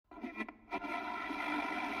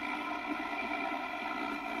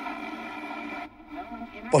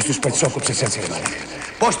Πώς τους πετσόκοψες έτσι, ρε μαλάκα?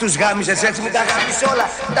 Πώς τους γάμισες έτσι, μην τα γάμεις όλα?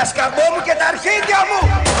 Τα σκαμπό μου και τα αρχίδια μου!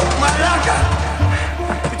 Μαλάκα!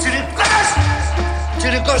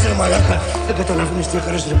 Τσιρικός ρε μαλάκα! Δεν καταλαβαίνεις τι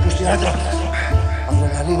έκανες ρε πούστη άντρα.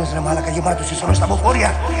 Αδρεναλίνες ρε μαλάκα, γεμάτος είσαι όλα στα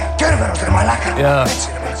μοφόρια. Κέρβερος ρε μαλάκα! Έτσι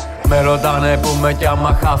ρε μαλάκα. Με ρωτάνε που με κι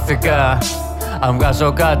άμα χάθηκα. Αν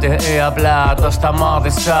βγάζω κάτι ή απλά το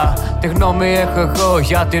σταμάτησα. Τι γνώμη έχω εγώ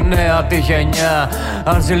για τη νέα τη γενιά?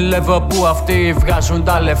 Αν ζηλεύω που αυτοί βγάζουν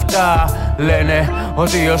τα λεφτά. Λένε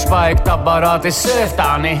ότι ο Σπάικ τα παράτησε,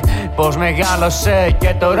 φτάνει. Πως μεγάλωσε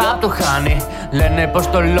και τώρα του χάνει. Λένε πως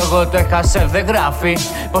το λόγο το έχασε δεν γράφει.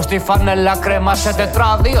 Πως τη φανέλα κρέμασε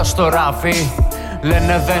τετράδιο στο ράφι.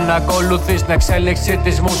 Λένε δεν ακολουθείς την εξέλιξη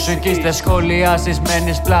της μουσικής. Δεν σχολιάζεις,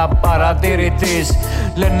 μένεις πλά παρατηρητής.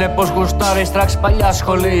 Λένε πως γουστάρεις τραξ παλιά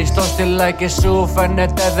σχολή. Στο στυλάκι σου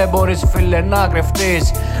φαίνεται δεν μπορείς φίλε να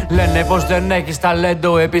κρυφτείς. Λένε πως δεν έχεις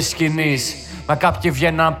ταλέντο επί σκηνής. Μα κάποιοι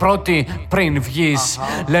βγαίναν πρώτοι πριν βγεις.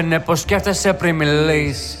 Λένε πως σκέφτεσαι πριν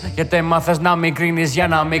μιλείς. Γιατί μάθες να μην κρίνεις για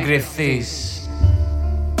να μην κρυφθείς.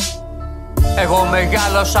 Εγώ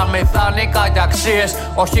μεγάλωσα με ιδανικά και αξίες.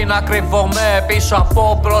 Όχι να κρύβομαι πίσω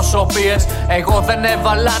από προσωπίες. Εγώ δεν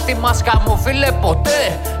έβαλα τη μάσκα μου φίλε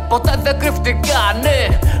ποτέ. Ποτέ δεν κρυφτικά,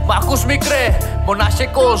 ναι. Μ' ακούς μικρέ,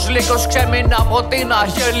 μοναχικός λίγος ξέμεινα από την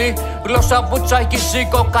αγέλη. Γλώσσα που τσακίζει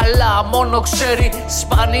κοκαλά μόνο ξέρει.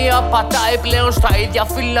 Σπάνια πατάει πλέον στα ίδια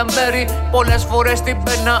φίλε μέρη. Πολλές φορές την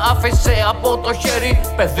πένα άφησε από το χέρι.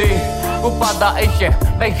 Παιδί που πάντα είχε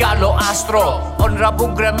μεγάλο άστρο. Όνειρα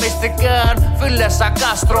που γκρεμίστηκαν φίλε σαν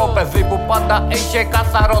κάστρο. Παιδί που πάντα είχε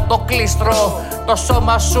καθαρό το κλίστρο. Το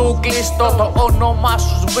σώμα σου κλείστο, το όνομά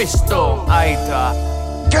σου σβήστο. Άιτα.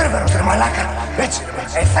 Κέρβερος ρε μαλάκα, έτσι ρε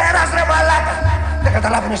μαλάκα. Εθέρας ρε μαλάκα. Δεν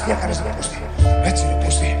καταλάβαινες τι έκανες ρε πούστη. Έτσι ρε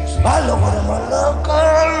πούστη. Άλογο ρε μαλάκα,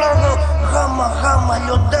 άλογο. Γάμα,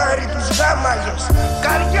 λιοντάρι τους γάμαλιες.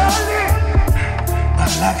 Καριόλι.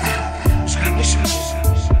 Μαλάκα.